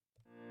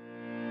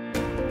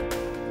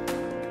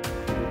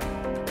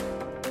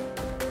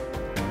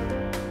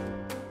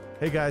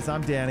Hey guys,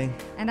 I'm Danny,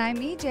 And I'm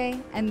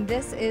EJ, and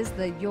this is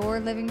the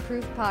Your Living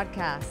Proof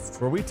podcast.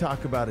 where we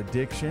talk about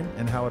addiction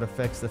and how it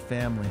affects the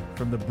family,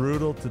 from the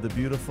brutal to the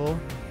beautiful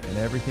and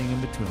everything in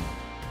between.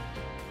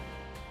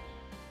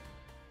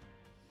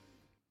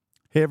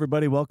 Hey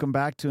everybody, welcome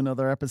back to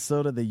another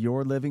episode of the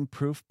Your Living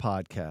Proof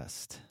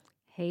podcast.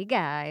 Hey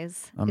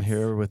guys. I'm It's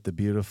here with the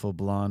beautiful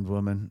blonde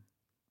woman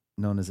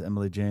known as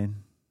Emily Jane.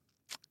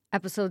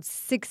 episode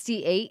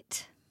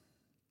 68.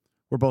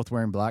 We're both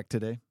wearing black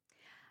today.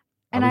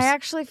 And Are we I s-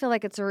 actually feel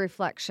like it's a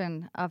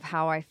reflection of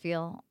how I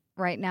feel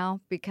right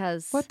now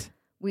because What?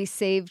 we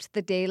saved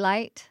the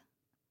daylight,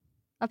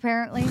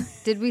 apparently.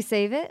 Did we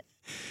save it?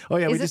 Oh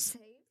yeah, Is we it just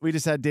saved? we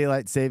just had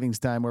daylight savings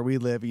time where we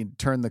live. You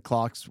turn the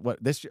clocks.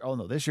 What this year? Oh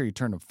no, this year you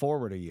turn them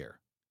forward a year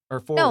or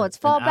forward. No, it's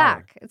fall an hour.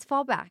 back. It's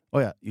fall back. Oh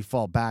yeah, you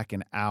fall back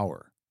an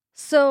hour.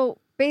 So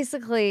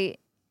basically,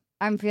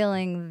 I'm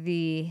feeling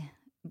the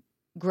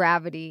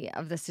gravity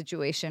of the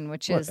situation,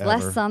 which is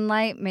Whatever. less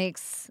sunlight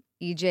makes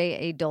EJ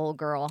a dull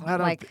girl. I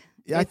don't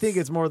Yeah, I think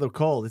it's more the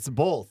cold. It's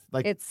both.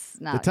 Like it's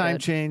not the time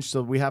good. changed,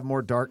 so we have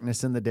more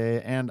darkness in the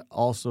day, and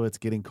also it's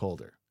getting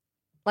colder.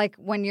 Like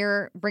when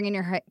you're bringing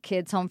your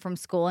kids home from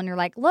school and you're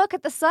like, look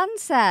at the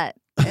sunset.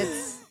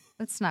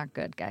 It's not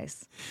good,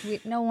 guys.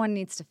 No one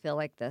needs to feel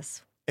like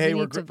this. Hey, we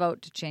we're need to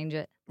vote to change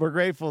it. We're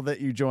grateful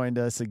that you joined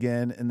us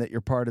again and that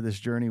you're part of this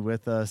journey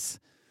with us.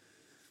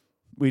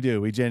 We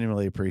do. We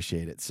genuinely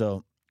appreciate it.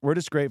 So we're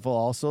just grateful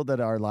also that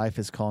our life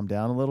has calmed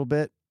down a little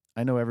bit.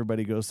 I know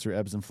everybody goes through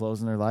ebbs and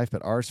flows in their life,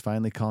 but ours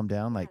finally calmed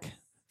down. Like Yes.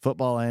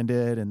 football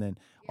ended, and then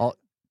all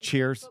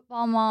cheers.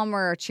 Football mom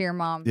or a cheer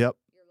mom. Yep.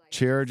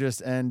 Cheer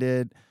just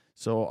ended.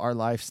 So our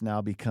life's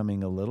now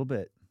becoming a little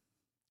bit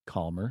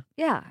calmer.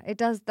 Yeah, it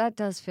does. That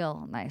does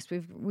feel nice.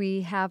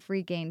 We have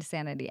regained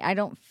sanity. I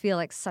don't feel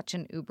like such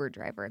an Uber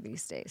driver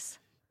these days.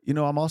 You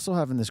know, I'm also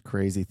having this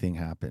crazy thing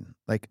happen.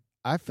 Like,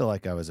 I feel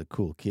like I was a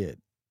cool kid.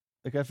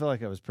 Like, I feel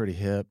like I was pretty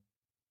hip,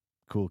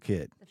 cool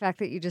kid. The fact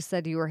that you just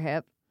said you were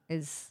hip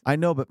is I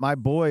know, but my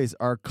boys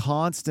are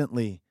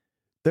constantly,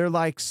 they're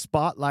like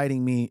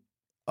spotlighting me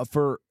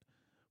for,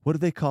 what do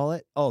they call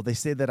it? Oh, they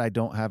say that I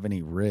don't have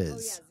any riz. zero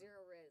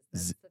riz.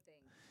 That's the thing.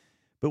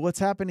 But what's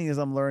happening is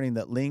I'm learning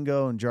that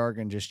lingo and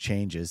jargon just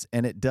changes,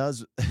 and it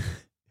does.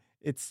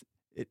 it's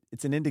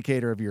an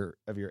indicator of your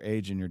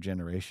age and your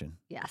generation.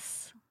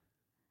 Yes.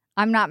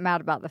 I'm not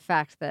mad about the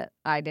fact that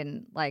I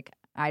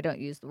don't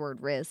use the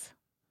word riz.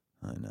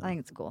 I know. I think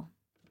it's cool.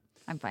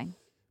 I'm fine.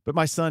 But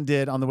my son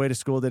did on the way to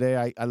school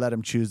today. I let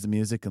him choose the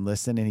music and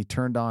listen, and he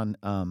turned on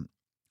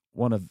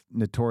one of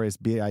Notorious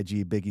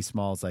B.I.G. Biggie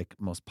Smalls' like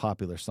most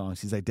popular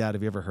songs. He's like, "Dad,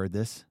 have you ever heard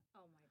this?" Oh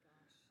my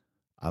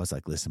gosh. I was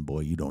like, "Listen,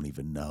 boy, you don't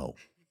even know."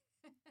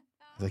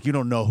 He's like, "You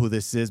don't know who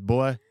this is,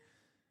 boy."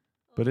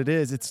 But it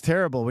is. It's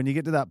terrible when you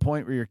get to that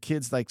point where your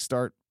kids like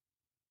start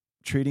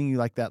treating you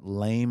like that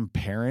lame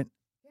parent.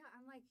 Yeah,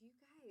 I'm like, you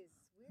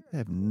guys, They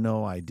have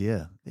no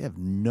idea. They have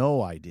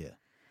no idea.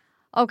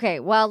 Okay,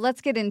 well, let's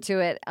get into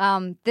it.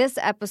 This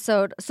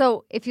episode,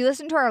 so if you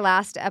listen to our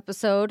last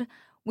episode,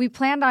 we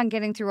planned on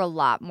getting through a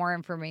lot more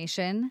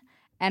information,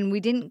 and we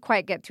didn't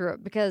quite get through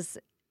it because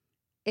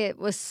it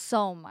was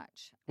so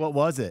much. What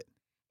was it?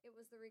 It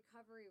was the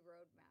recovery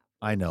roadmap.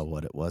 I know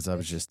what it was. I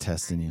was just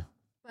testing you.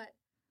 But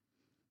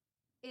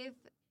if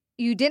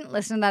you didn't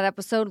listen to that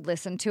episode,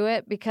 listen to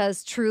it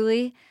because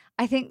truly,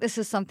 I think this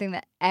is something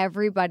that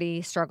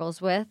everybody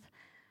struggles with.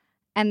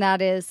 And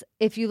that is,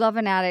 if you love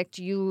an addict,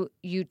 you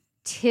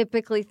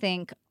typically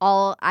think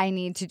all I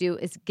need to do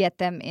is get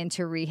them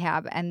into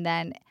rehab and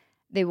then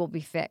they will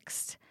be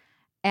fixed.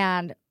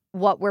 And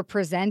what we're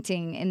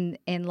presenting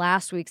in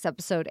last week's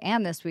episode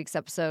and this week's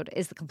episode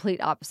is the complete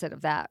opposite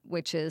of that,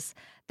 which is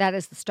that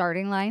is the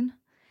starting line.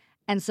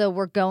 And so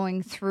we're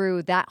going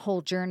through that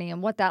whole journey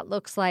and what that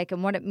looks like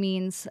and what it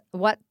means,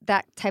 what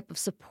that type of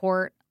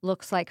support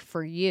looks like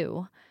for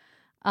you.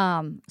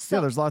 Yeah,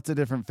 there's lots of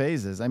different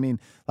phases. I mean,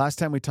 last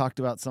time we talked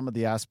about some of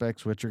the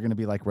aspects, which are going to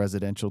be like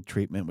residential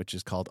treatment, which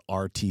is called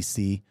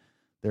RTC.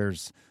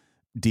 There's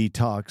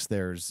detox,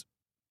 there's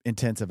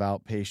intensive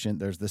outpatient,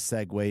 there's the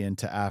segue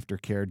into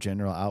aftercare,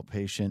 general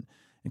outpatient,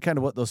 and kind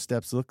of what those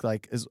steps look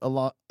like is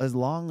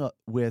along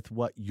with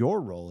what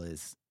your role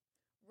is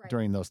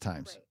during those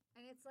times. Right.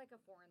 And it's like a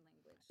foreign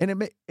And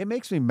language. it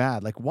makes me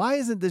mad. Like, why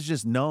isn't this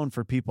just known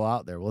for people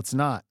out there? Well, it's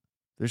not.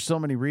 There's so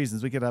many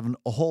reasons. We could have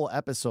a whole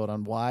episode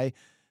on why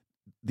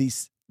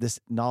this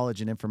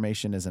knowledge and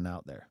information isn't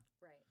out there.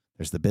 Right.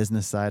 There's the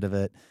business side of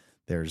it.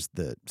 There's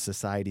the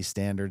society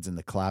standards and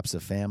the collapse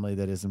of family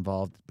that is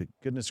involved. But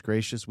goodness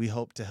gracious, we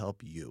hope to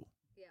help you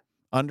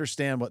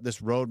understand what this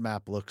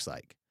roadmap looks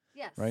like.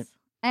 Yes. Right.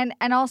 And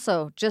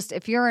also, just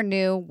if you're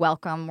new,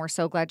 welcome. We're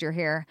so glad you're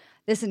here.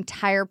 This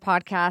entire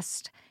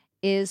podcast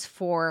is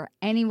for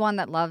anyone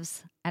that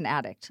loves an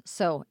addict.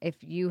 So if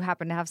you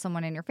happen to have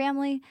someone in your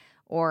family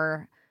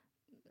or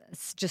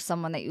it's just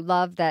someone that you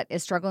love that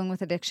is struggling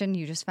with addiction,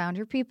 you just found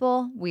your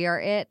people. We are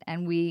it,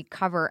 and we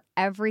cover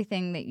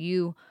everything that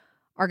you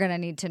are going to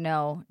need to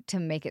know to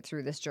make it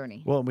through this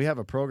journey. Well, we have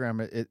a program.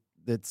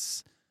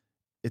 It's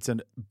it's a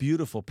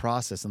beautiful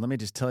process. And let me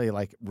just tell you,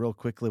 like, real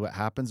quickly, what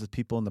happens with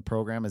people in the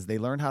program is they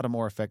learn how to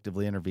more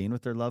effectively intervene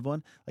with their loved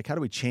one. Like, how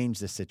do we change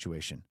this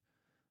situation?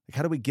 Like,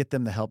 how do we get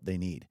them the help they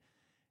need?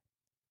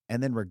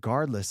 And then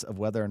regardless of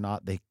whether or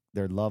not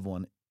their loved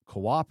one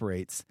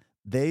cooperates,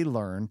 they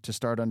learn to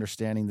start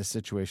understanding the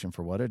situation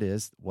for what it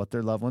is, what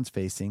their loved one's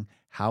facing,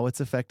 how it's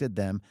affected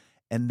them,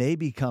 and they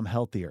become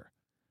healthier.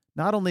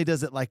 Not only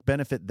does it like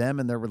benefit them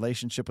and their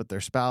relationship with their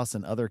spouse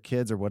and other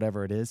kids or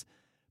whatever it is,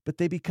 but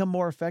they become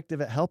more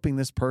effective at helping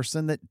this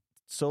person that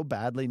so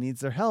badly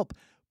needs their help,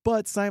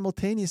 but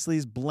simultaneously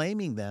is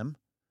blaming them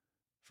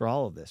for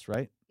all of this,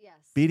 right? Yes.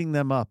 Beating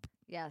them up.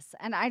 Yes.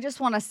 And I just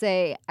want to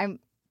say,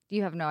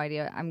 you have no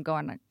idea. I'm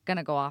going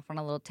to go off on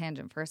a little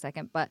tangent for a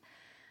second, but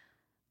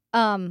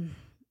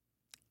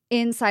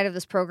inside of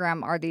this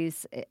program are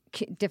these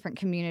different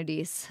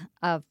communities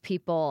of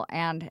people,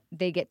 and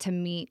they get to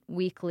meet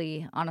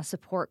weekly on a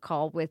support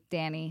call with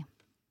Danny.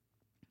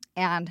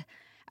 And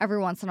every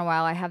once in a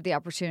while, I have the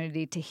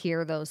opportunity to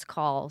hear those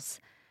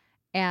calls,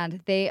 and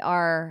they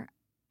are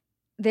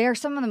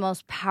some of the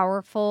most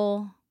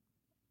powerful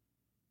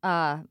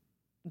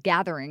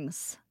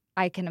gatherings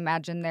I can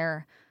imagine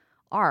there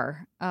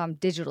are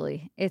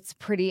digitally. It's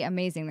pretty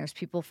amazing. There's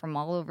people from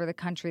all over the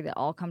country that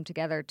all come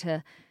together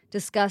to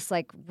discuss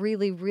like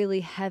really,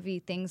 really heavy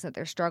things that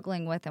they're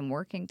struggling with and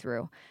working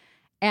through.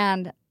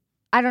 And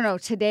I don't know,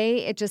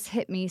 today it just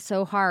hit me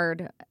so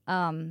hard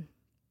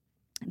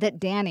that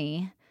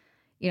Danny,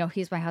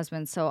 he's my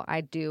husband, so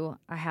I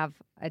have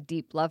a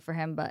deep love for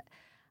him, but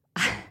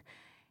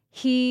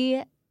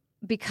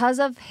because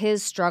of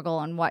his struggle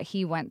and what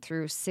he went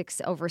through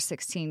over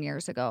 16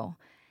 years ago,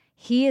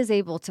 he is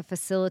able to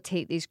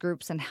facilitate these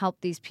groups and help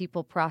these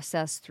people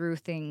process through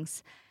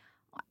things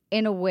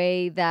in a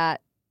way that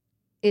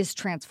is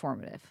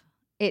transformative.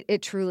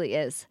 It truly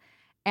is.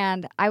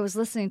 And I was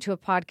listening to a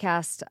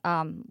podcast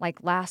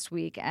like last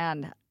week,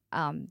 and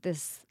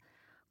this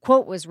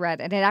quote was read,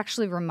 and it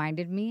actually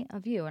reminded me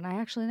of you. And I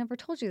actually never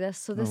told you this,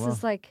 so this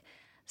is like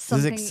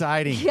something. This is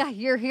exciting. Yeah,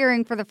 you're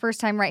hearing for the first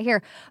time right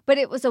here. But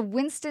it was a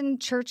Winston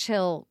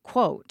Churchill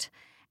quote,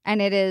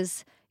 and it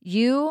is,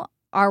 "You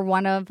are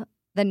one of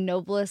the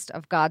noblest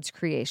of God's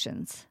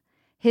creations.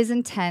 His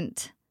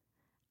intent."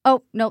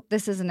 Oh, nope,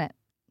 this isn't it.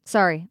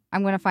 Sorry,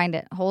 I'm going to find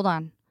it. Hold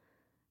on.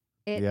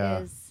 It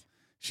is.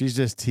 She's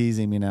just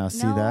teasing me now.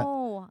 See that?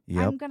 No,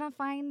 I'm going to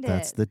find it.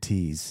 That's the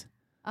tease.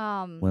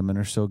 Women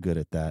are so good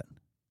at that.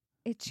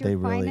 It's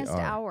your finest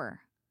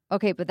hour.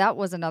 Okay, but that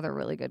was another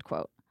really good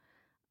quote.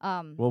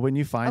 Well, when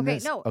you find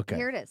this. Okay,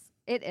 here it is.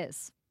 It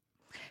is.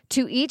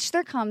 "To each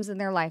there comes in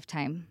their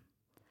lifetime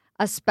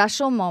a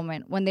special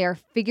moment when they are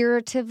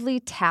figuratively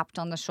tapped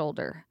on the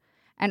shoulder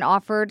and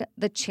offered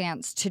the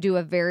chance to do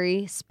a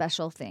very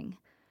special thing,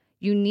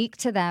 unique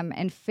to them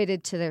and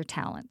fitted to their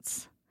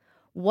talents.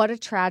 What a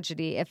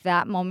tragedy if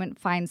that moment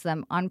finds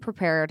them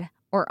unprepared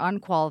or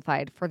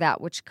unqualified for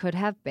that which could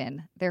have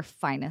been their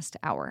finest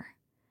hour."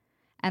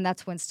 And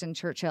that's Winston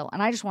Churchill.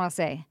 And I just want to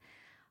say,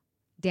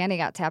 Danny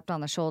got tapped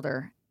on the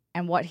shoulder,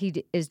 and what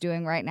he is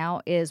doing right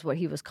now is what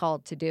he was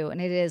called to do.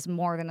 And it is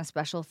more than a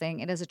special thing.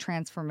 It is a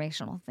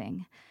transformational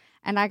thing.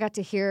 And I got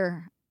to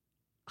hear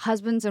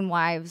husbands and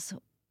wives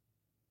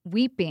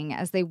weeping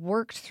as they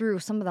worked through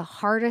some of the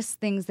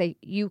hardest things that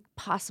you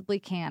possibly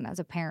can as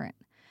a parent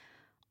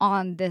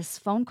on this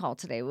phone call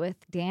today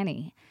with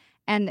Danny.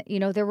 And,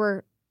 there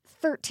were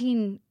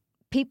 13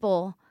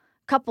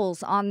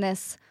 couples on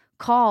this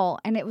call,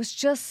 and it was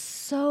just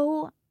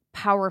so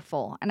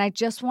powerful. And I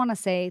just want to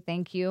say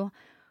thank you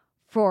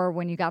for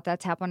when you got that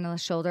tap on the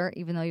shoulder,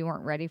 even though you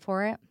weren't ready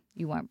for it,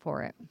 you went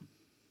for it.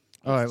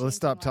 All right, let's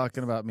stop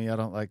talking about me. I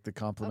don't like the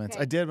compliments.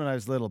 Okay. I did when I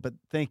was little, but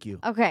thank you.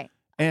 Okay.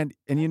 And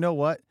you know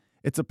what?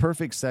 It's a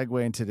perfect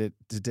segue into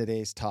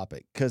today's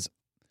topic, because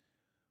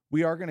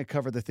we are going to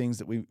cover the things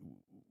that we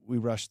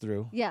rushed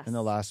through in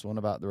the last one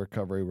about the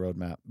recovery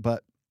roadmap.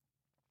 But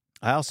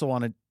I also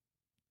want to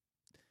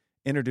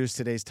introduce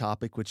today's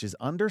topic, which is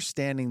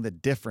understanding the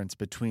difference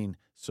between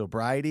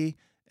sobriety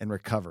and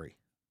recovery.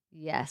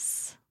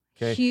 Yes.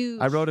 Okay.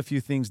 Huge. I wrote a few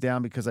things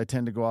down because I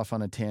tend to go off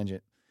on a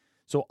tangent.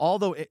 So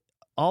although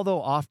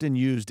often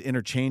used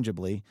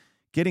interchangeably,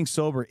 getting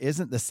sober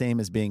isn't the same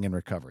as being in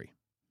recovery.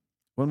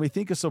 When we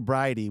think of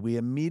sobriety, we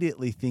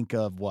immediately think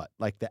of what?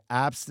 Like the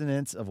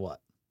abstinence of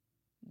what?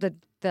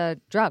 The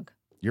drug.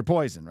 Your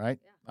poison, right?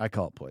 Yeah. I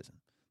call it poison.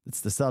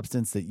 It's the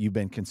substance that you've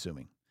been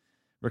consuming.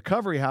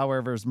 Recovery,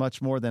 however, is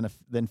much more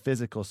than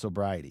physical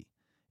sobriety.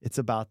 It's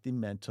about the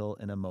mental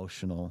and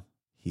emotional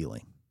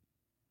healing.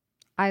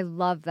 I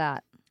love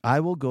that. I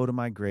will go to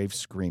my grave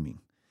screaming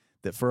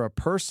that for a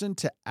person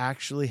to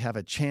actually have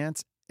a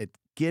chance at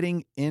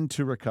getting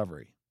into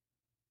recovery,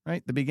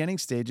 right? The beginning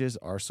stages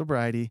are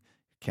sobriety,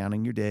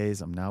 counting your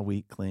days. I'm now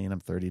week clean. I'm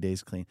 30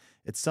 days clean.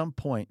 At some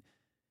point,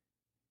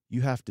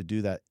 you have to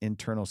do that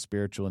internal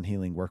spiritual and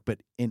healing work.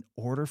 But in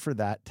order for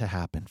that to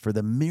happen, for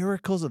the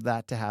miracles of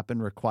that to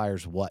happen,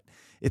 requires what?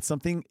 It's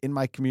something in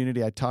my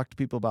community I talk to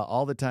people about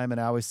all the time, and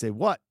I always say,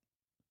 what?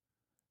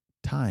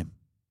 Time.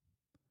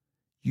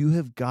 You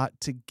have got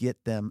to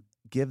get them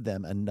give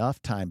them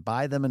enough time,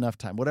 buy them enough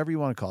time, whatever you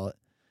want to call it,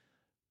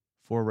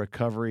 for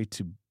recovery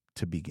to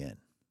begin.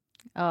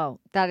 Oh,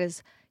 that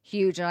is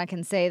huge. And I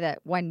can say that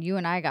when you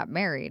and I got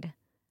married,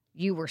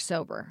 you were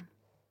sober.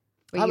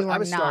 But I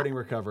was starting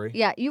recovery.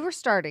 Yeah, you were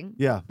starting.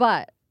 Yeah.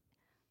 But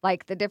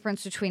like the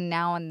difference between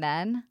now and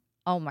then,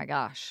 oh my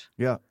gosh.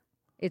 Yeah.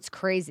 It's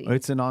crazy.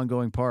 It's an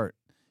ongoing part.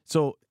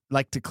 So,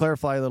 like, to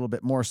clarify a little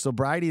bit more,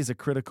 sobriety is a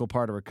critical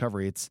part of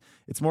recovery. It's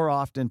more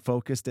often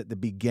focused at the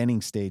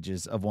beginning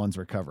stages of one's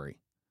recovery.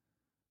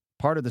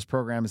 Part of this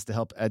program is to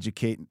help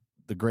educate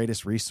the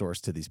greatest resource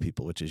to these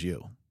people, which is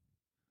you.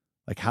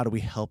 Like, how do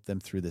we help them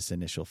through this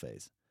initial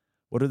phase?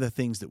 What are the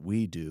things that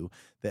we do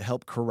that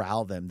help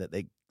corral them, that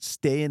they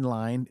stay in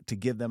line to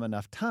give them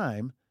enough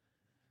time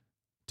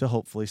to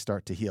hopefully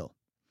start to heal?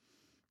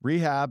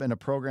 Rehab and a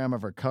program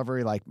of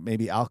recovery, like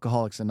maybe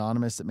Alcoholics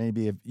Anonymous, that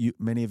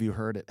many of you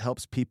heard, it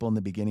helps people in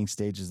the beginning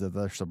stages of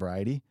their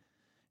sobriety.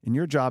 And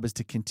your job is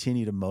to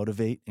continue to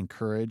motivate,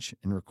 encourage,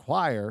 and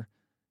require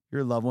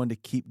your loved one to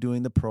keep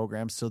doing the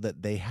program so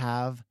that they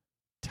have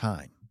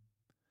time.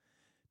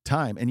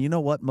 And you know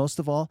what? Most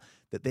of all,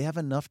 that they have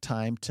enough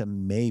time to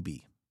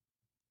maybe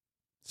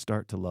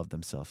start to love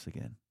themselves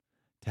again,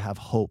 to have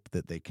hope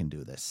that they can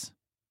do this.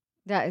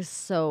 That is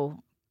so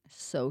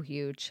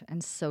huge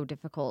and so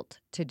difficult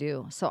to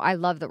do. So I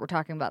love that we're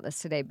talking about this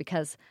today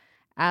because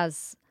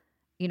as,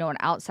 you know, an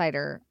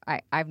outsider,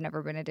 I've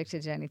never been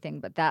addicted to anything,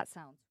 but that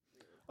sounds...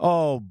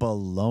 Oh,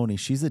 baloney.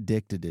 She's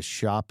addicted to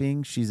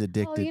shopping. She's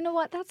addicted... Oh, you know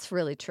what? That's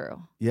really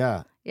true.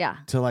 Yeah. Yeah.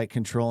 To like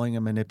controlling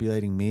and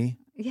manipulating me.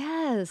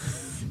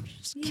 Yes.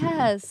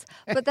 Yes.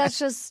 But that's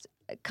just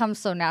it comes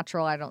so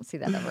natural. I don't see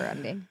that ever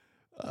ending.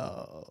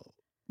 Oh,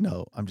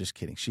 no, I'm just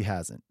kidding. She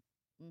hasn't.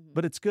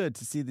 But it's good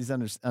to see these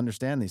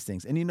understand these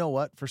things. And you know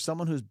what? For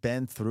someone who's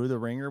been through the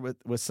ringer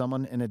with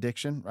someone in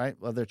addiction, right?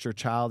 Whether it's your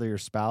child or your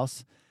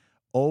spouse,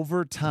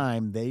 over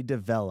time they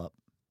develop,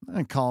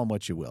 and call them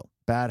what you will,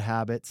 bad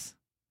habits,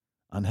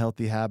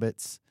 unhealthy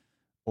habits,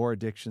 or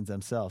addictions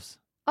themselves.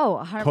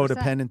 Oh, 100%.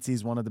 Codependency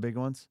is one of the big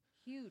ones.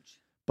 Huge.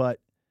 But,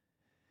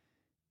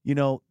 you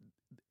know,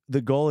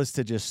 the goal is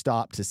to just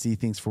stop to see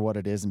things for what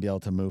it is and be able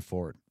to move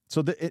forward.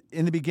 So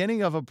in the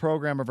beginning of a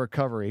program of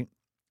recovery,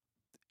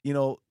 you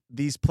know,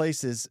 these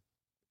places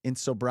in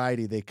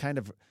sobriety,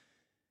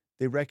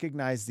 they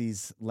recognize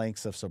these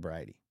lengths of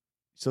sobriety.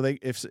 So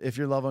if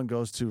your loved one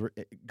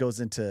goes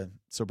into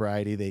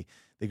sobriety,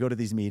 they go to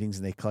these meetings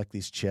and they collect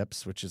these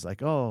chips, which is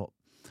like, oh,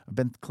 I've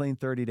been clean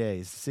 30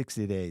 days,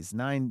 60 days,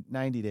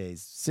 90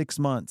 days, 6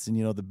 months. And,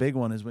 you know, the big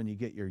one is when you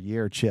get your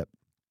year chip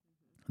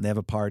and they have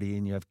a party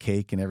and you have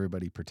cake and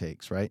everybody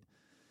partakes, right?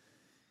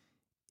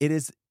 It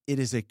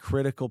is a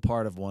critical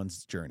part of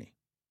one's journey.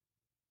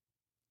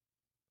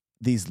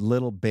 These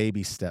little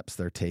baby steps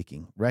they're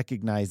taking,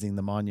 recognizing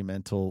the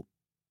monumental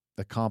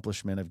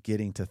accomplishment of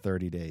getting to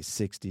 30 days,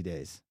 60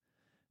 days.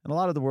 And a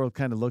lot of the world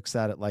kind of looks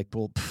at it like,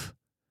 well,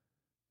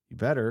 you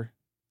better.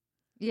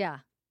 Yeah.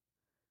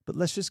 But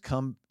let's just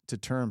come to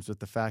terms with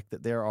the fact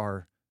that there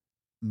are,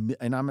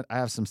 and I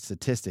have some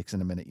statistics in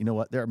a minute. You know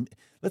what?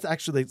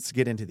 Let's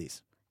get into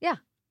these. Yeah.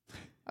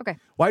 Okay.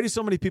 Why do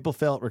so many people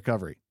fail at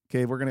recovery?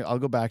 Okay, I'll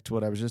go back to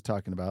what I was just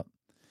talking about.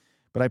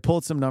 But I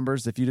pulled some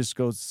numbers. If you just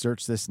go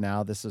search this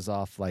now, this is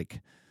off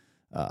like,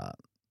 I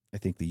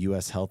think the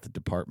U.S. Health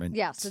Department.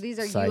 Yeah, so these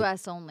are site.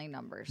 U.S. only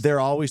numbers. They're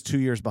always 2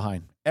 years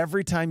behind.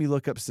 Every time you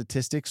look up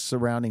statistics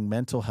surrounding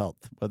mental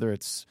health, whether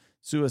it's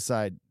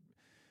suicide,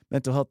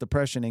 mental health,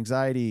 depression,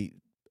 anxiety,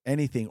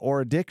 anything,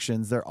 or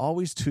addictions, they're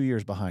always 2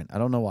 years behind. I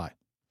don't know why.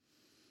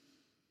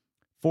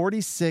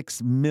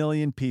 46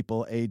 million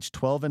people aged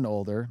 12 and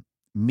older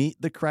meet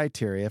the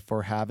criteria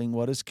for having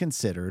what is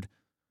considered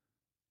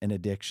an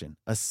addiction,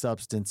 a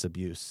substance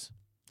abuse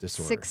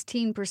disorder.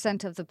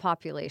 16% of the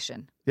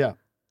population. Yeah.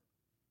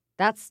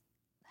 That's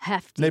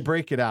hefty. And they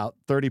break it out.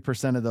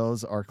 30% of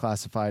those are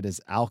classified as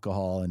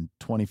alcohol, and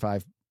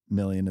 25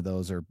 million of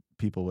those are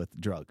people with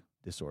drug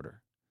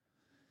disorder.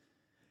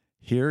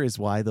 Here is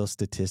why those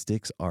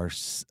statistics are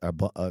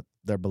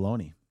they're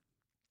baloney.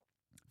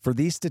 For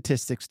these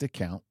statistics to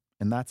count,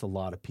 and that's a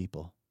lot of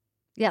people.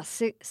 Yeah,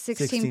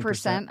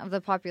 16% of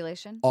the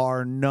population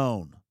are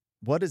known.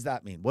 What does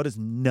that mean? What does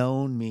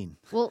known mean?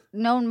 Well,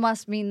 known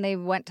must mean they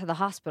went to the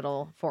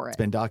hospital for it. It's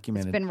been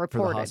documented. It's been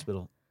reported. For the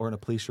hospital or in a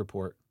police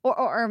report.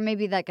 Or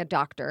maybe like a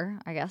doctor,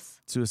 I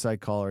guess. Suicide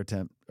call or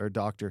attempt or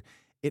doctor.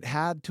 It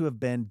had to have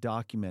been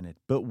documented.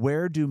 But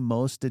where do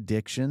most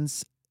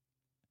addictions,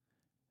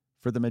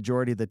 for the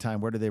majority of the time,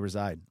 where do they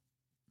reside?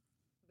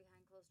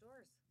 Behind closed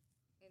doors.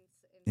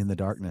 In the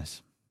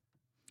darkness.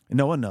 And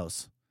no one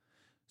knows.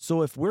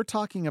 So if we're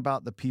talking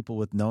about the people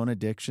with known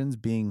addictions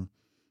being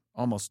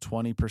almost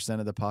 20%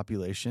 of the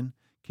population,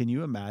 can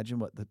you imagine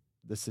what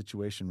the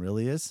situation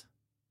really is?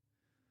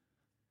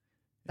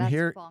 That's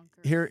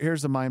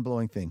here's a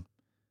mind-blowing thing.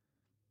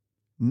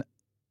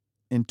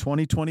 In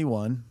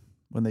 2021,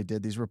 when they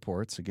did these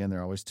reports, again,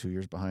 they're always 2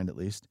 years behind at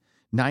least,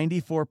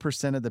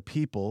 94% of the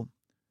people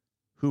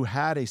who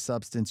had a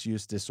substance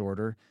use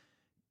disorder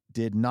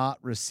did not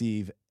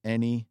receive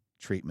any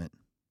treatment.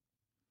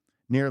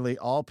 Nearly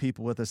all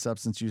people with a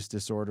substance use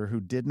disorder who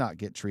did not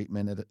get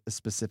treatment at a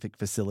specific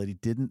facility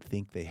didn't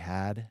think they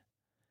had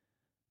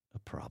a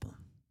problem.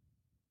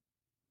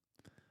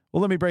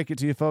 Well, let me break it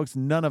to you, folks.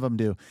 None of them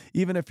do.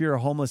 Even if you're a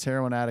homeless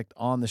heroin addict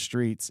on the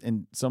streets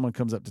and someone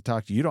comes up to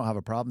talk to you, you don't have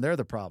a problem. They're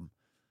the problem.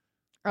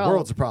 The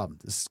world's a problem.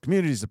 This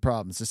community's the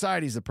problem.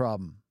 Society's the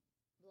problem.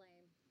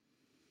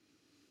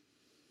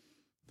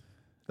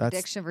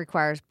 Addiction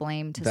requires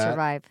blame to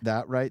survive.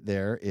 That right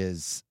there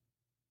is...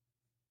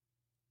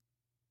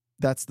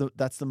 That's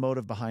the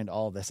motive behind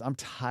all of this. I'm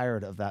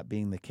tired of that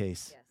being the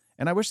case. Yes.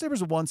 And I wish there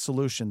was one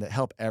solution that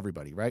helped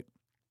everybody, right?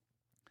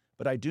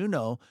 But I do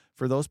know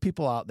for those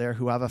people out there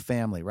who have a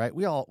family, right?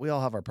 We all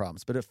have our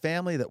problems, but a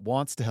family that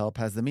wants to help,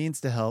 has the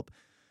means to help,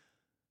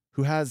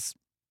 who has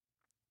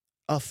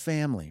a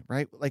family,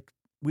 right? Like,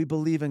 we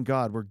believe in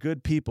God. We're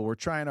good people. We're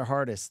trying our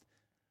hardest.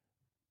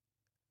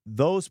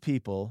 Those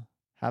people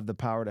have the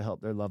power to help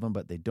their loved one,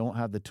 but they don't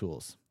have the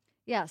tools.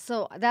 Yeah,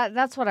 so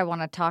that's what I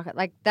want to talk.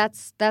 Like,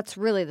 that's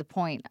really the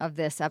point of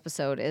this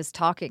episode, is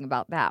talking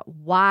about that.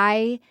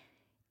 Why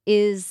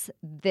is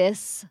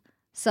this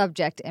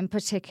subject in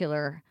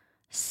particular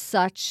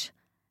such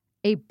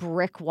a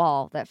brick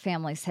wall that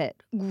families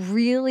hit?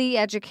 Really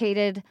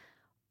educated,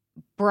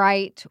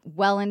 bright,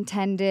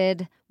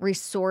 well-intended,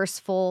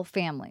 resourceful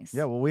families.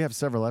 Yeah, well, we have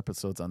several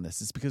episodes on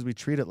this. It's because we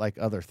treat it like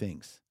other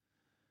things.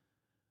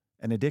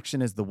 And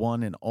addiction is the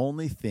one and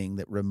only thing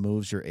that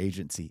removes your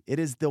agency. It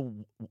is the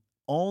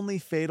only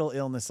fatal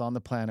illness on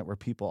the planet where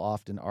people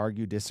often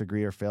argue,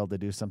 disagree, or fail to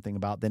do something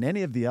about than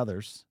any of the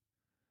others.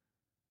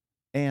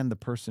 And the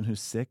person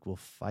who's sick will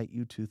fight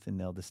you tooth and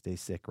nail to stay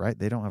sick, right?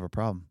 They don't have a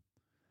problem.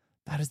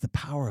 That is the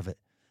power of it.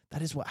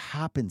 That is what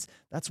happens.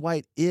 That's why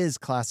it is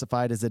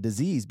classified as a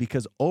disease,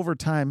 because over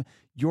time,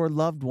 your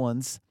loved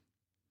one's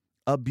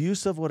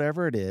abuse of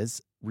whatever it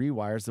is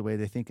rewires the way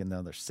they think, and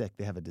now they're sick.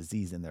 They have a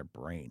disease in their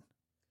brain.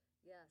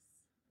 Yes,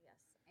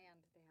 and they have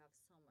so much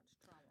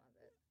trauma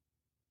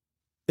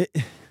of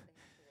it.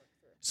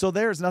 So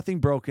there's nothing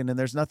broken, and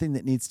there's nothing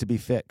that needs to be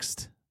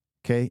fixed,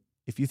 okay?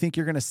 If you think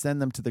you're going to send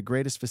them to the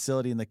greatest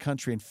facility in the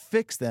country and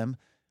fix them,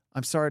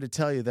 I'm sorry to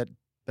tell you that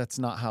that's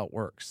not how it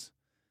works.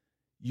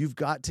 You've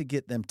got to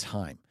get them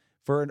time.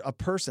 For a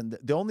person,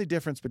 the only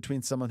difference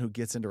between someone who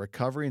gets into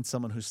recovery and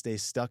someone who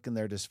stays stuck in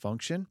their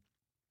dysfunction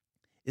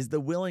is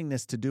the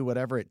willingness to do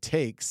whatever it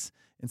takes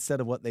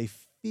instead of what they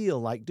feel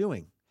like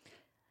doing.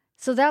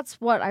 So that's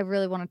what I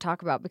really want to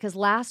talk about, because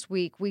last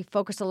week we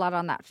focused a lot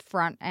on that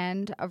front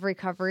end of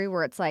recovery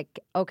where it's like,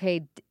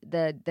 okay,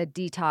 the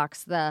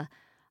detox, the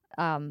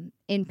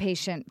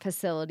inpatient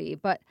facility.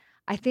 But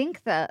I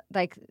think that,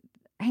 like,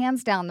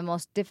 hands down, the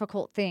most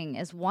difficult thing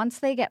is once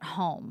they get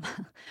home,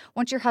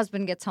 once your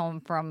husband gets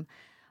home from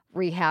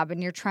rehab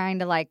and you're trying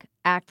to, like,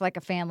 act like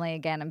a family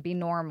again and be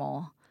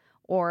normal,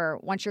 or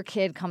once your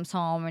kid comes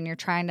home and you're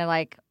trying to,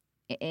 like,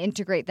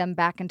 integrate them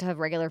back into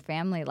regular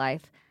family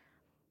life.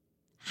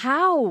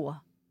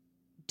 How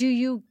do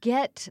you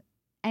get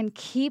and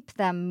keep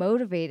them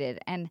motivated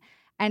and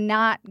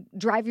not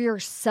drive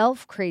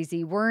yourself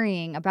crazy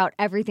worrying about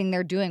everything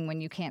they're doing when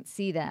you can't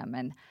see them?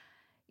 And,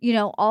 you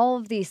know, all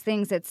of these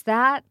things. It's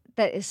that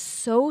is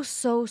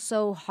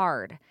so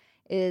hard,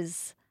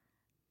 is,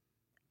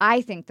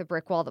 I think, the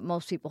brick wall that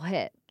most people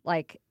hit.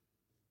 Like,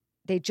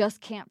 they just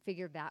can't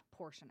figure that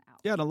portion out.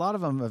 Yeah, and a lot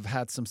of them have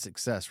had some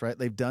success, right?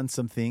 They've done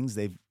some things.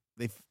 They've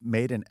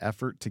made an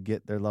effort to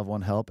get their loved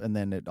one help, and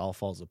then it all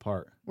falls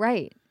apart.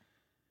 Right.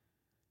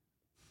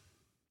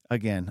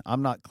 Again,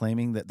 I'm not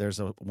claiming that there's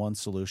one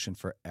solution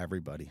for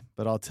everybody,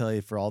 but I'll tell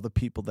you, for all the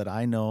people that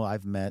I know,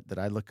 I've met, that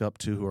I look up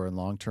to who are in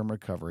long-term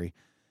recovery,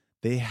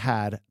 they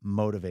had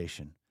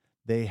motivation.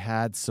 They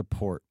had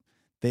support.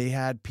 They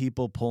had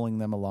people pulling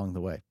them along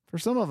the way. For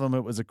some of them,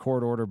 it was a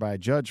court order by a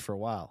judge for a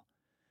while.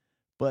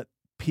 But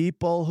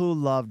people who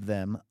loved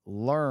them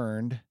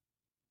learned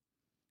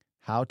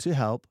how to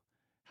help,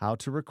 how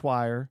to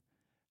require,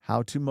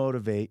 how to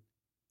motivate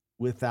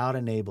without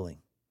enabling.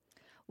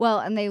 Well,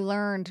 and they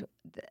learned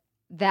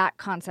that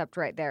concept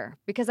right there.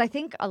 Because I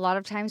think a lot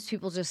of times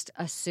people just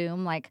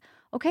assume, like,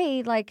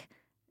 okay, like,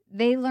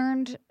 they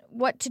learned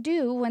what to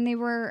do when they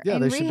were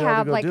in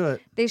rehab. Like,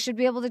 they should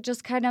be able to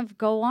just kind of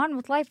go on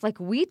with life.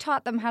 Like, we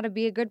taught them how to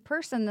be a good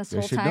person this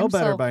whole time. They should know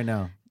better by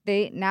now.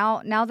 They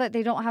now that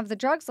they don't have the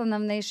drugs on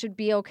them, they should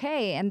be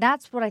okay. And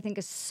that's what I think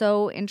is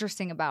so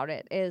interesting about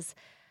it, is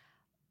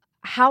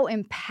how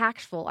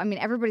impactful. I mean,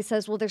 everybody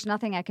says, well, there's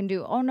nothing I can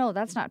do. Oh, no,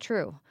 that's not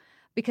true.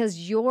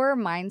 Because your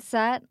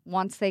mindset,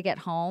 once they get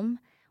home,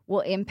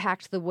 will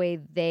impact the way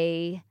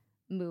they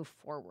move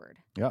forward.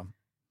 Yeah.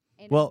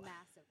 In a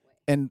massive way.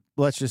 And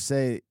let's just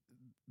say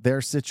there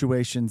are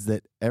situations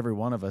that every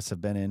one of us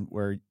have been in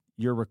where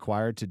you're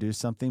required to do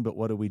something, but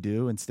what do we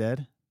do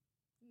instead?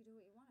 You do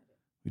what you want to do.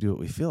 We do what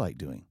we feel like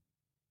doing.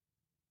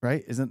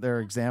 Right? Isn't there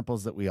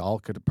examples that we all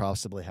could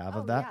possibly have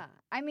of that? Yeah.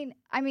 I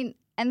mean,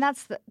 and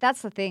that's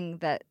the thing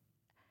that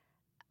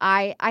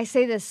I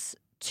say this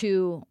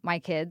to my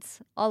kids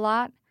a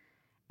lot,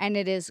 and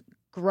it is,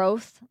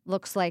 growth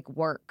looks like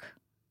work.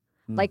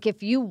 Like,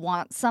 if you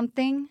want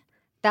something,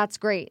 that's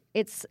great.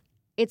 It's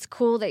it's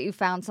cool that you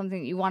found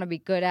something that you want to be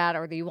good at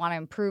or that you want to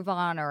improve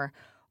on or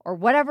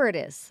whatever it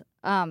is.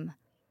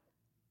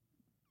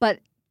 But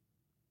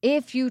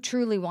if you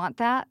truly want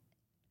that,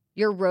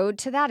 your road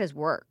to that is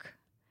work.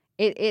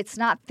 It's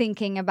not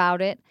thinking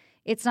about it.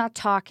 It's not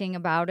talking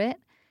about it.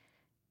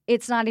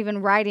 It's not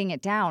even writing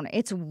it down.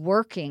 It's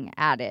working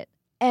at it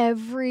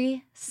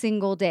every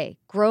single day.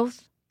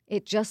 Growth,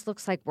 it just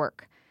looks like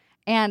work.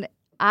 And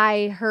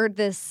I heard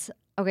this.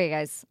 Okay,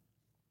 guys,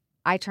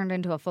 I turned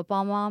into a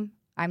football mom.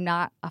 I'm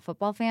not a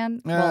football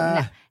fan.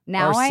 Well,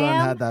 now I am. Our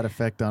son had that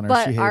effect on her.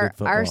 But She hated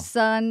football. Our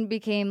son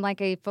became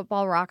like a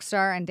football rock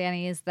star, and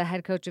Danny is the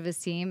head coach of his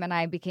team, and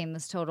I became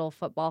this total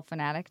football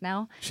fanatic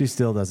now. She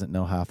still doesn't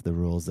know half the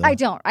rules, though. I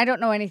don't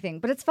know anything,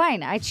 but it's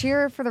fine. I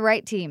cheer for the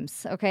right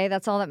teams, okay?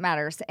 That's all that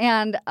matters.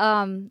 And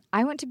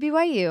I went to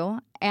BYU,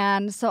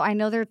 and so I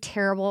know they're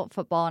terrible at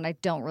football, and I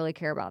don't really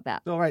care about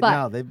that. So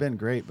now, they've been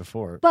great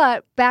before.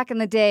 But back in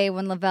the day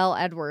when Lavelle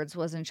Edwards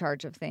was in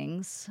charge of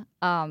things,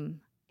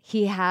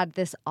 he had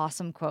this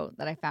awesome quote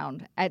that I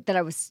found that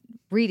I was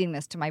reading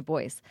this to my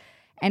boys.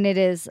 And it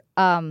is,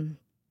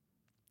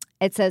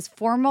 it says,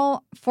 former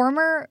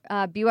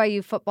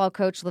BYU football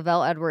coach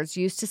Lavelle Edwards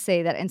used to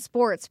say that in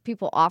sports,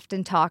 people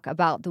often talk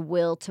about the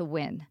will to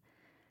win.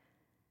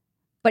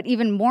 But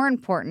even more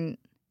important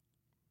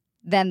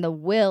than the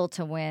will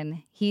to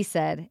win, he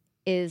said,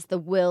 is the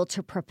will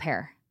to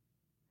prepare.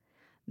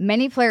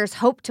 Many players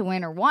hope to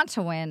win or want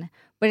to win,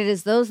 but it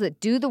is those that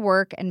do the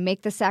work and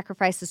make the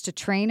sacrifices to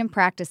train and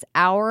practice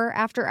hour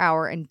after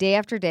hour and day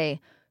after day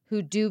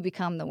who do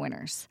become the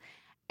winners.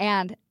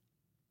 And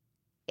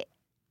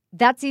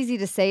that's easy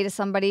to say to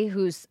somebody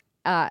who's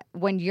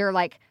when you're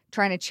like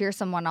trying to cheer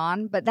someone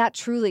on, but that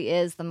truly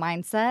is the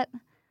mindset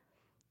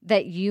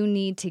that you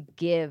need to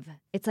give.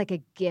 It's like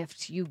a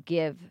gift you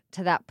give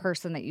to that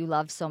person that you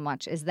love so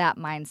much, is that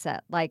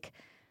mindset. Like,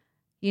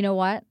 you know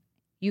what?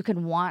 You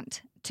can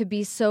want to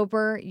be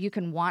sober, you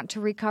can want to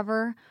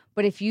recover,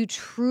 but if you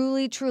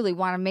truly, truly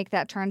want to make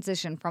that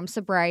transition from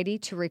sobriety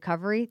to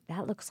recovery,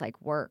 that looks like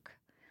work.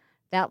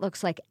 That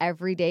looks like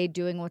every day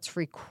doing what's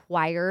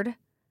required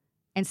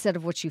instead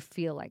of what you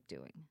feel like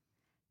doing.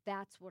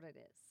 That's what it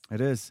is.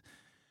 It is.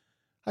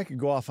 I could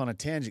go off on a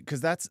tangent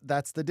because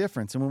that's the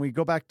difference. And when we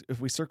go back,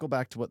 if we circle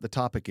back to what the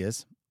topic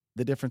is,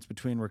 the difference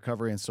between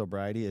recovery and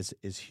sobriety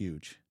is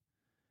huge.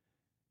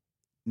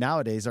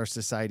 Nowadays, our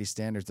society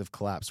standards have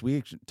collapsed.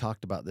 We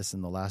talked about this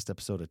in the last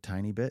episode a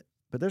tiny bit,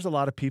 but there's a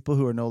lot of people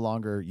who are no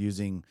longer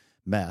using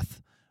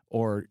meth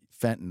or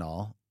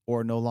fentanyl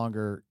or no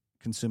longer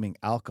consuming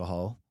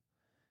alcohol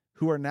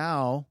who are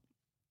now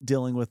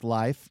dealing with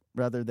life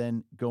rather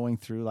than going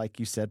through, like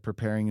you said,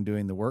 preparing and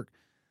doing the work.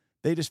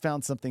 They just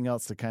found something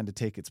else to kind of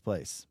take its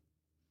place.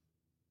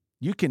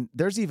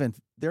 There's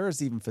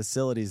even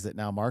facilities that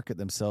now market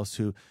themselves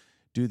who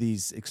do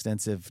these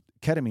extensive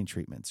ketamine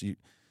treatments.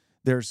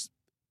 There's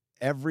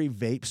every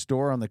vape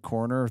store on the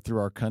corner through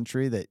our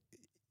country that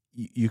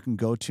you can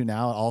go to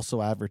now also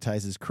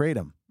advertises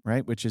kratom,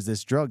 right? Which is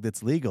this drug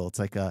that's legal. It's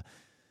like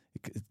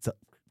it's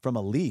from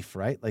a leaf,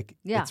 right? Like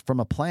It's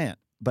from a plant.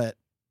 But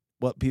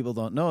what people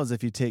don't know is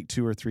if you take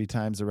 2 or 3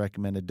 times the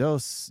recommended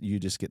dose, you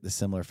just get the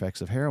similar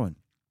effects of heroin.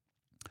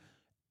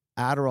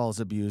 Adderall is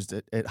abused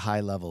at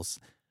high levels.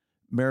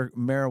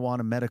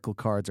 Marijuana medical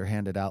cards are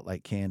handed out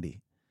like candy.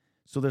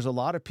 So there's a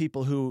lot of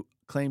people who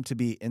claim to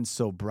be in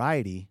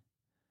sobriety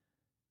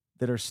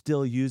that are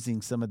still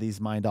using some of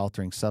these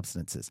mind-altering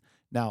substances.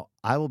 Now,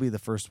 I will be the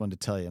first one to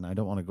tell you, and I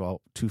don't want to go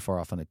out too far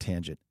off on a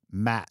tangent.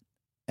 MAT,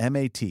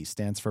 M-A-T,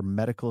 stands for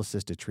medical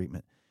assisted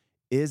treatment,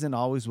 is and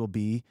always will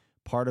be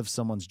part of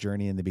someone's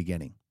journey in the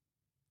beginning.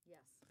 Yes.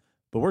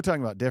 But we're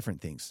talking about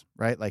different things,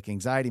 right? Like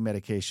anxiety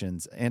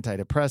medications,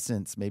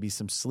 antidepressants, maybe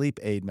some sleep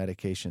aid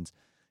medications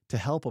to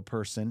help a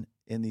person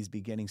in these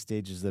beginning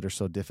stages that are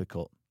so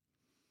difficult.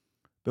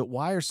 But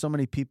why are so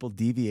many people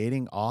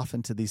deviating off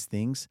into these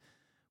things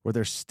where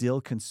they're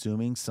still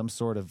consuming some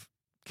sort of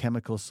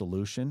chemical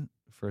solution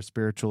for a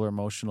spiritual or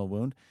emotional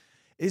wound?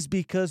 Is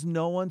because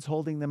no one's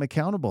holding them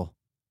accountable.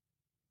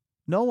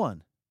 No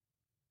one.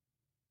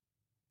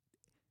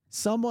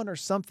 Someone or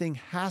something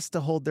has to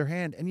hold their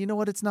hand. And you know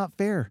what? It's not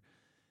fair.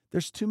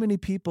 There's too many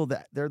people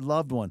that their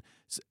loved one,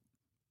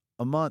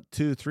 a month,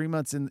 2, 3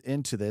 months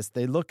into this,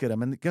 they look at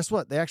them and guess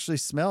what? They actually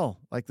smell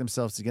like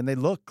themselves again. They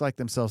look like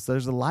themselves.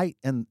 There's a light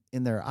in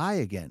their eye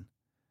again.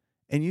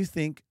 And you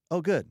think,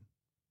 oh, good.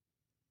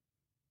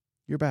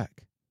 You're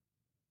back.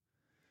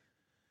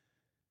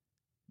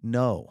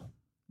 No,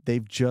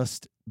 they've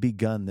just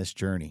begun this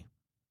journey,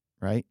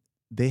 right?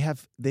 They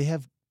have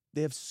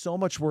so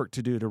much work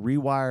to do to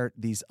rewire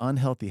these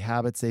unhealthy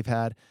habits they've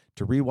had,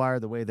 to rewire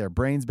the way their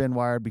brain's been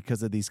wired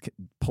because of these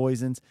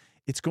poisons.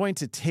 It's going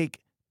to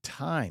take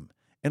time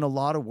and a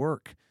lot of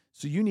work.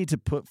 So you need to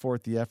put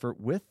forth the effort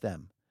with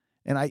them.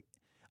 And I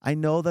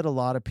know that a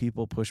lot of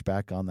people push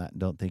back on that and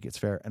don't think it's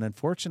fair. And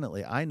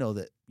unfortunately, I know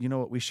that, you know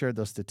what, we shared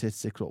those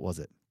statistics. What was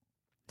it?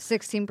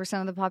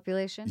 16% of the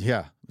population?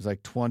 Yeah. It was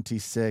like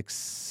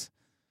 46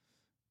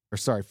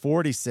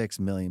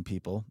 million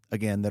people,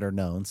 again, that are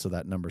known. So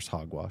that number's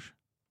hogwash.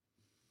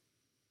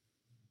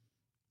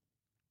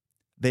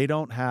 they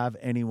don't have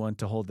anyone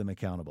to hold them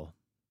accountable.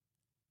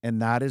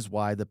 And that is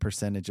why the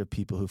percentage of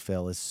people who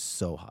fail is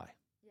so high.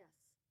 Yes.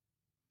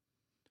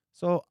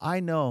 So I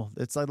know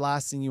it's the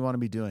last thing you want to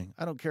be doing.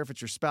 I don't care if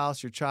it's your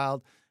spouse, your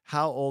child,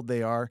 how old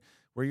they are,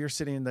 where you're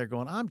sitting there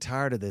going, I'm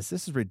tired of this.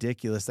 This is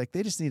ridiculous. Like,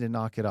 they just need to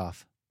knock it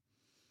off.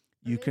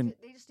 They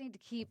just need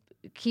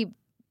to keep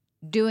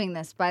doing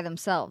this by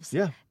themselves.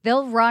 Yeah.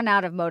 They'll run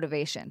out of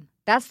motivation.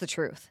 That's the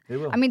truth. They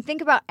will. I mean,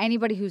 think about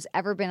anybody who's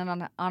ever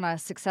been on a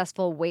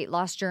successful weight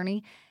loss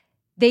journey.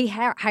 They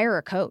hire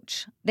a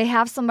coach. They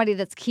have somebody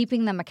that's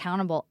keeping them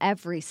accountable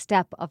every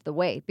step of the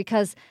way,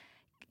 because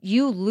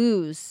you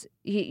lose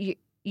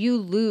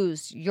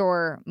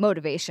your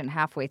motivation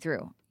halfway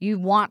through. You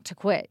want to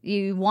quit.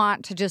 You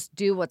want to just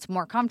do what's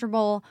more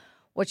comfortable,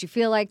 what you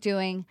feel like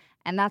doing.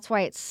 And that's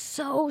why it's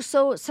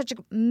such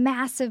a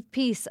massive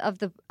piece of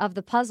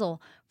the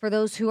puzzle for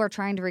those who are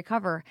trying to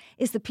recover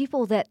is the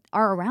people that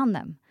are around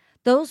them.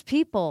 Those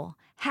people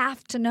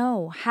have to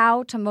know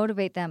how to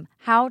motivate them,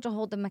 how to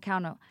hold them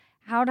accountable,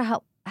 how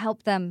to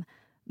help them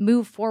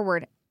move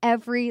forward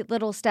every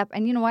little step.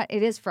 And you know what?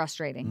 It is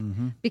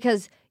frustrating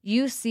because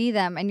you see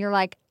them and you're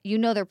like,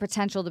 their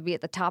potential to be at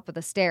the top of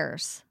the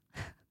stairs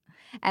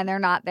and they're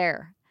not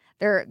there.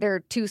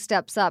 They're 2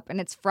 steps up,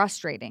 and it's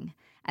frustrating.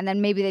 And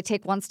then maybe they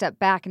take 1 step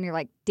back and you're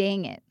like,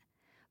 dang it.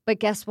 But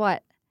guess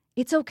what?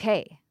 It's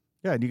okay.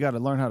 Yeah, and you got to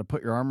learn how to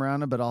put your arm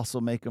around them, but also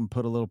make them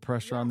put a little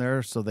pressure on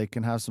there so they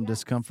can have some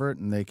discomfort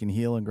and they can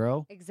heal and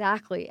grow.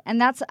 Exactly.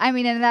 And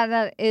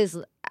that is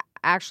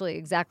actually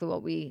exactly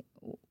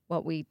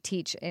what we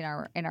teach in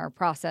our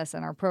process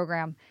and our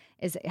program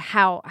is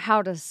how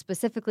to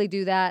specifically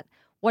do that,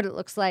 what it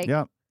looks like.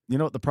 Yeah. You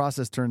know what the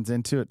process turns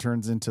into? It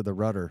turns into the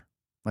rudder,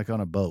 like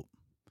on a boat.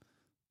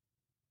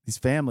 These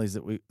families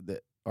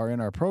that are in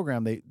our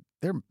program,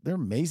 they're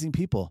amazing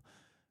people,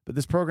 but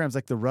this program's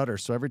like the rudder.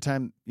 So every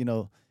time,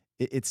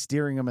 it's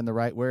steering them in the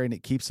right way and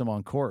it keeps them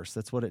on course.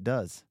 That's what it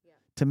does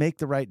to make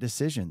the right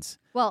decisions.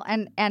 Well,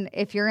 and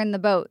if you're in the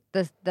boat,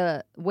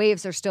 the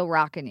waves are still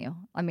rocking you.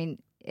 I mean,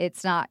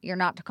 you're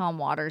not to calm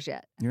waters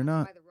yet. You're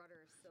not. That's why the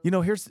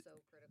rudder is Here's so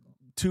critical.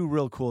 2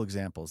 real cool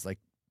examples. Like,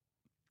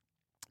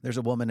 there's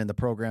a woman in the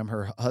program.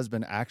 Her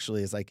husband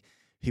actually is like,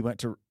 he went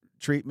to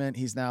treatment.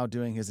 He's now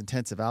doing his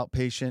intensive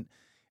outpatient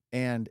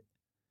and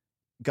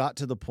got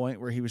to the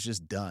point where he was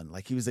just done.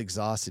 Like, he was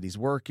exhausted. He's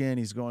working,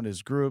 he's going to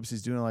his groups,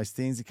 he's doing all these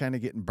things. He's kind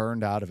of getting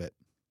burned out of it.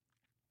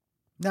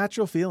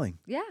 Natural feeling.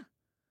 Yeah.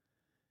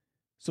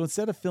 So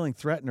instead of feeling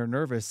threatened or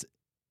nervous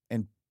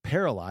and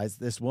paralyzed,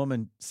 this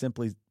woman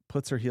simply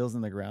puts her heels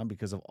in the ground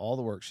because of all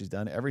the work she's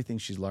done, everything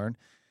she's learned,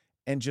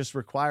 and just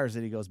requires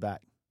that he goes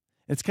back.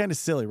 It's kind of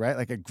silly, right?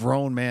 Like a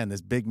grown man,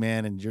 this big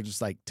man, and you're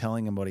just like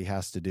telling him what he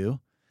has to do.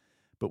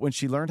 But when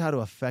she learned how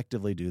to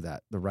effectively do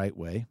that the right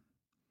way,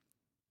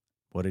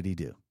 what did he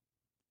do?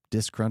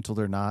 Disgruntled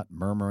or not,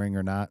 murmuring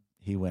or not,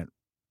 he went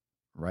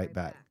right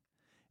back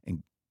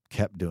and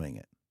kept doing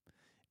it.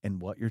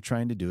 And what you're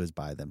trying to do is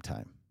buy them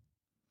time.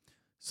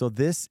 So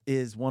this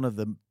is one of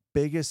the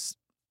biggest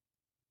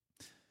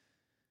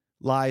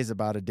lies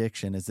about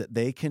addiction, is that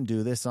they can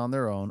do this on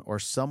their own or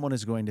someone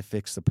is going to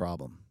fix the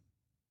problem.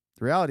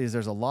 The reality is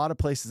there's a lot of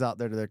places out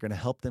there that are going to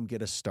help them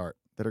get a start,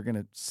 that are going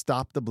to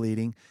stop the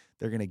bleeding.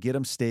 They're going to get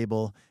them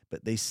stable,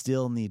 but they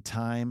still need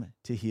time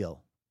to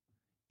heal.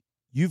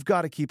 You've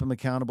got to keep them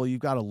accountable.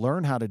 You've got to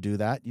learn how to do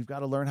that. You've got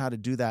to learn how to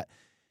do that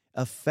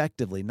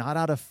effectively, not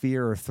out of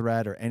fear or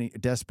threat or any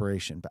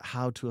desperation, but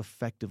how to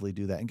effectively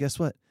do that. And guess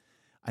what?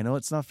 I know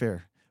it's not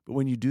fair, but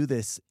when you do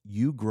this,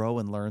 you grow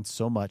and learn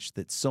so much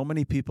that so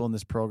many people in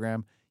this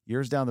program,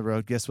 years down the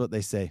road, guess what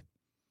they say?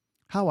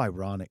 How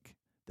ironic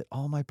that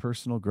all my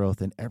personal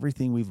growth and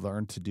everything we've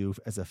learned to do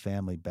as a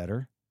family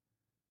better,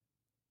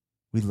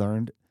 we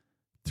learned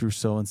through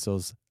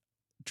so-and-so's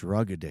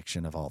drug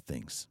addiction of all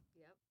things.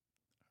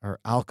 Or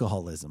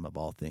alcoholism of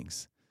all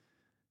things.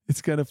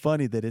 It's kind of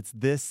funny that it's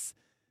this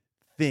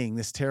thing,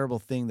 this terrible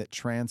thing that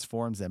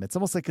transforms them. It's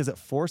almost like because it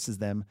forces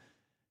them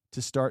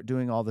to start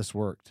doing all this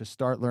work, to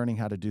start learning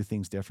how to do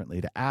things differently,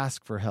 to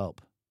ask for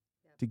help,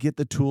 to get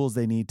the tools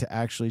they need to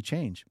actually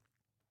change.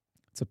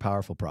 It's a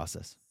powerful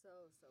process. So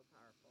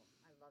powerful.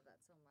 I love that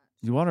so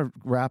much. You want to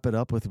wrap it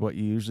up with what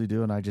you usually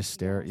do and I just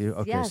stare at you?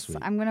 Okay, yes, sweet.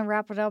 I'm going to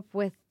wrap it up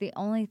with the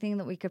only thing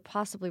that we could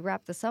possibly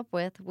wrap this up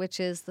with, which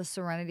is the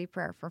Serenity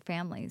Prayer for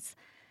families.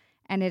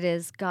 And it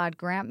is, God,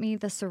 grant me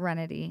the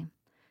serenity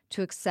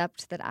to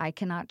accept that I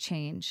cannot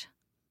change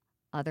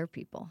other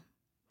people,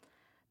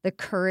 the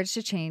courage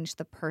to change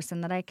the person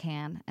that I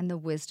can, and the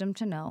wisdom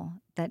to know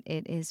that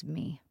it is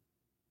me.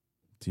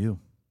 It's you.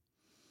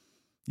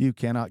 You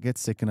cannot get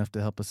sick enough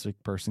to help a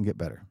sick person get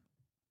better.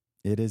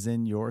 It is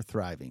in your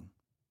thriving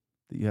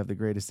that you have the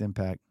greatest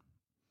impact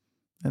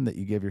and that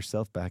you give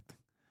yourself back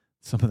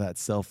some of that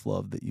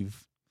self-love that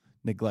you've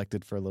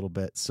neglected for a little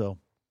bit. So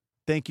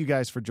thank you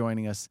guys for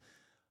joining us.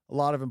 A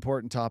lot of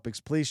important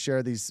topics. Please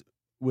share these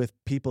with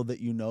people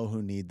that you know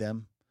who need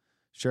them.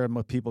 Share them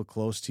with people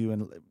close to you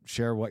and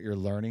share what you're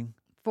learning.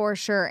 For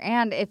sure.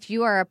 And if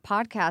you are a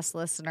podcast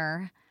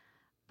listener,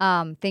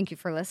 thank you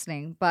for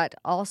listening. But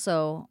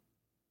also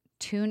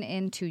tune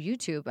into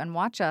YouTube and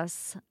watch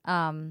us.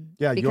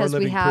 Yeah, Your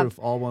Living Proof,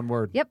 all one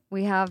word. Yep,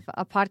 we have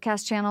a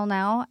podcast channel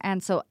now,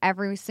 and so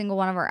every single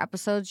one of our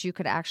episodes, you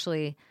could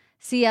actually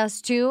see us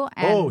too.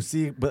 And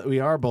but we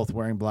are both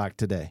wearing black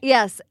today.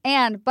 Yes,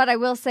 but I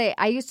will say,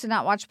 I used to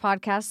not watch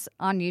podcasts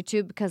on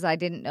YouTube because I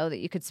didn't know that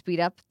you could speed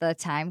up the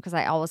time, because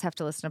I always have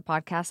to listen to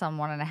podcasts on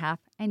 1.5,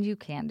 and you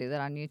can do that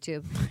on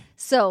YouTube.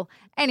 So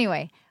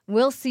anyway,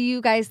 we'll see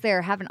you guys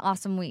there. Have an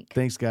awesome week.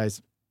 Thanks,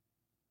 guys.